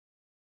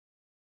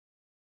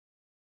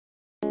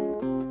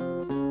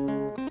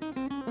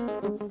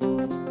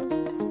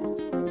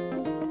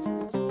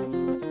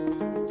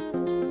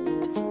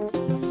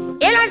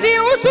Elazi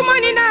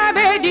usumani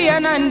Nabe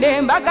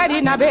dianande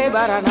bakari Nabe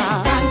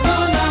barana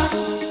Cantona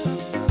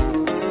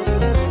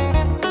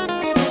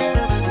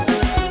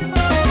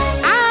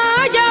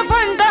aja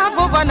FANTA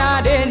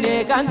fofana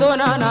dene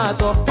Cantona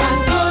nato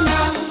Cantona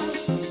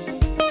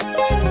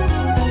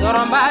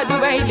soromba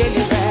Dubai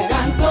lelebe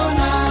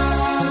Cantona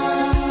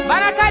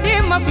barakade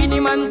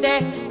mafinimante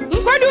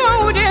nkodu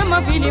ude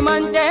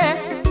mafinimante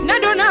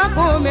nadona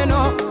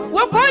komeno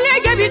wakole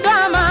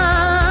gebitama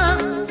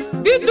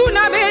bitu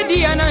Nabe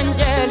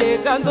dianangele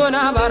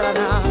Cantona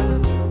barana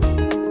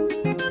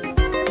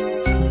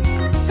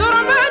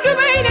soromba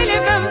Dubai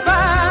lelebe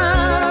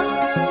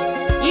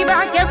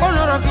ibake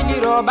konoro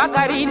filiro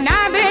bakari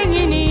Nabe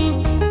ngini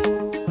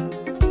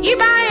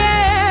ibaye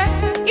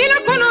ila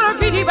konoro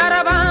fili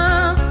baraba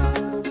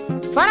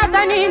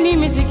faratani ni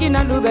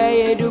misikina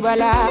Dubai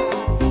dubala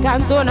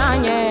Cantona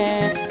nye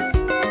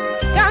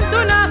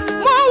Cantona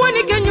mo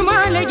woni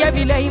kenyuma le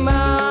jabilaima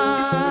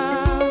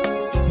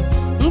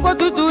nko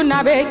tutu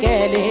Nabe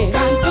kele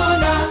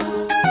Cantona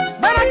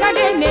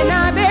barakade ne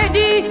Nabe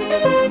di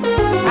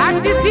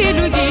artisi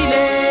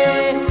lugile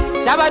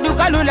sabadu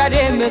kalula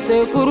de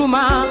mese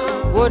kuruma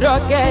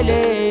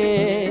wodokele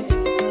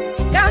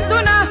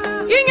Cantona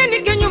ingeni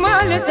kenyuma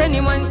le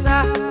seni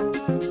mansa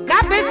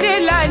kapese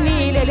la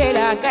ni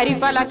lelela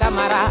karifala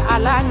kamara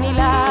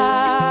alanila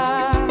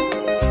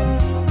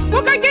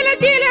kukangele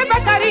tile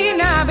bakari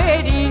Nabe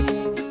di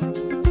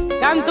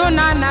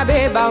Cantona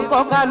Nabe banko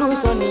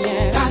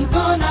kalusoniye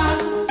Cantona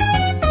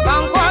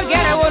banko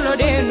gere wolo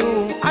denu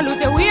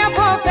alute wiya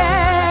fofe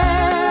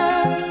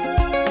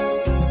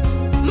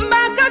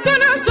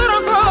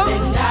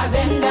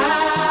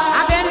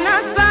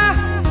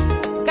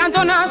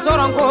Cantona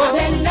soronko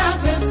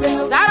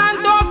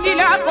saranto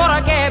fila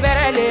koroke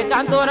berele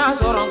Cantona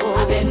soronko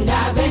abenda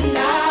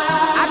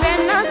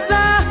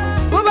sa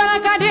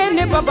kubaraka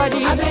dene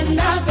babadi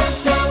abenda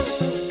fefe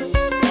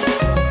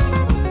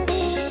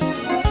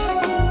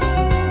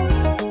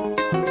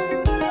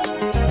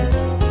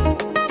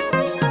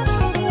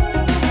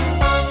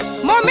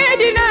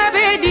Momedi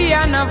Nabe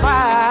dianafa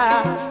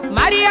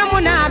Mariamu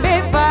Nabe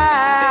fa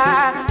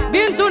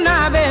Bintu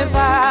Nabe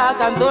fa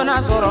Cantona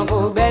soronko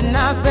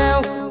benna feu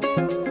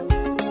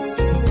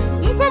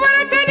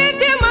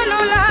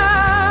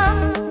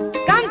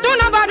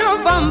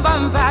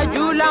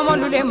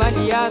Molule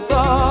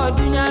madiato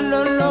dunya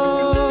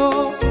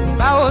lolo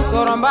bawo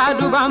soromba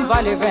du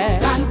bamfale fe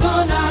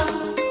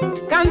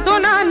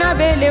Cantona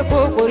Nabe le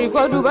kokori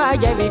ko duba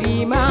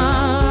jabirima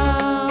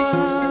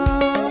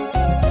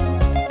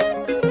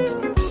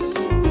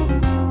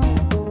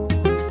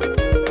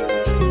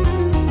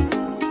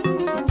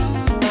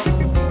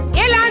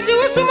Elazi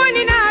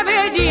usumani Nabe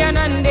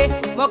dianande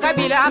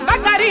mokabila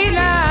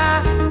bakarila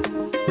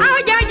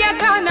ajaja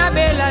kana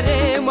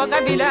belare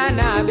mokabila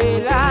Nabe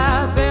la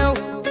feu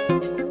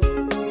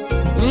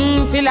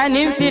fila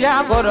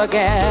fila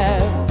koroke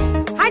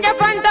haja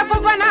FANTA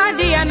fofana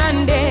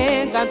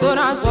dianande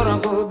Cantona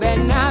soronko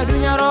benna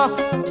dunyaro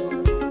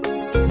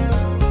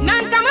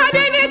nankama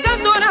dene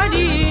Cantona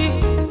di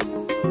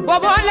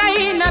bobola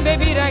ina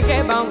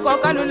bebiranke banko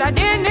kalula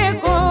dene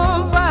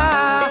komfa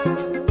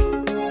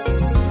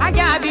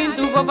haja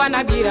bintu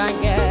fofana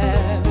biranke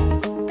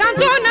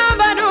Cantona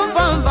badu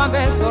fomfa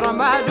be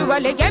soromba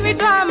dubale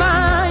kebitama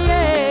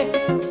ye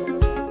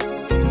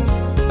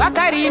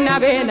bakari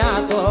Nabe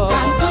nato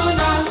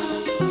Cantona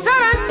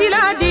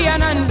saransila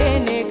dianande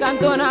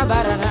Cantona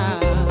barana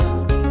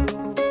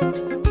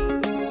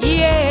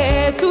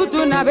ye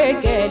tutu Nabe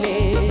kele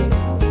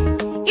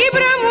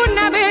Ibrahimu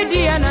Nabe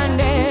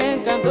dianande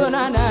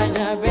Cantona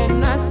nanya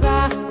benasa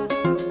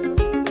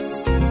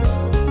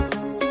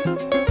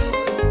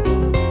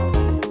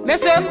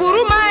mese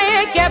kuruma ye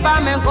keba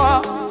menko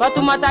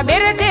Fatumata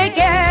berete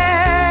ke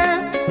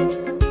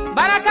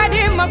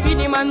barakade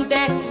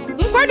mafinimante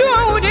nkodu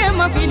ude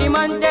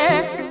mafinimante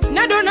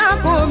nadona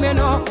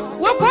komeno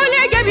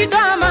wakole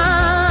gebitama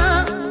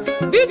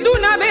bitu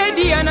Nabe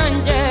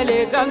dianangele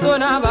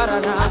Cantona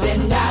barana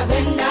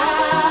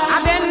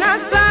abenda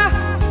sa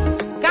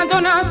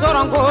Cantona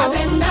soronko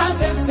abenda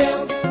fefe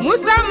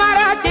Musa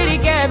mara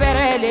terike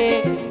berele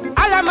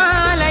alama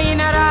la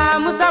inara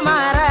Musa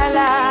mara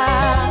la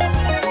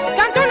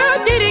Cantona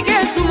terike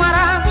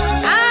sumara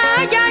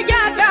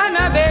aja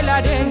kana bela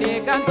dene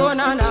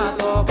Cantona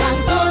nato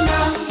Cantona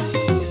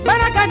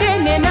baraka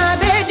dene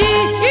Nabe di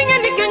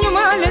ingeni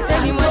kenyuma le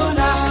seni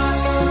mosa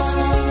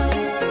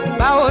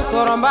bawo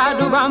soromba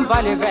du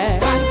bamfale fe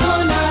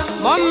Cantona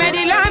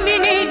Momedi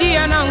lamini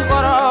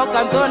dianankoro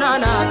Cantona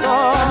nato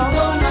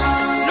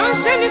non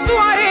seni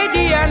soirée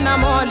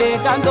dianamole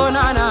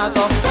Cantona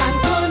nato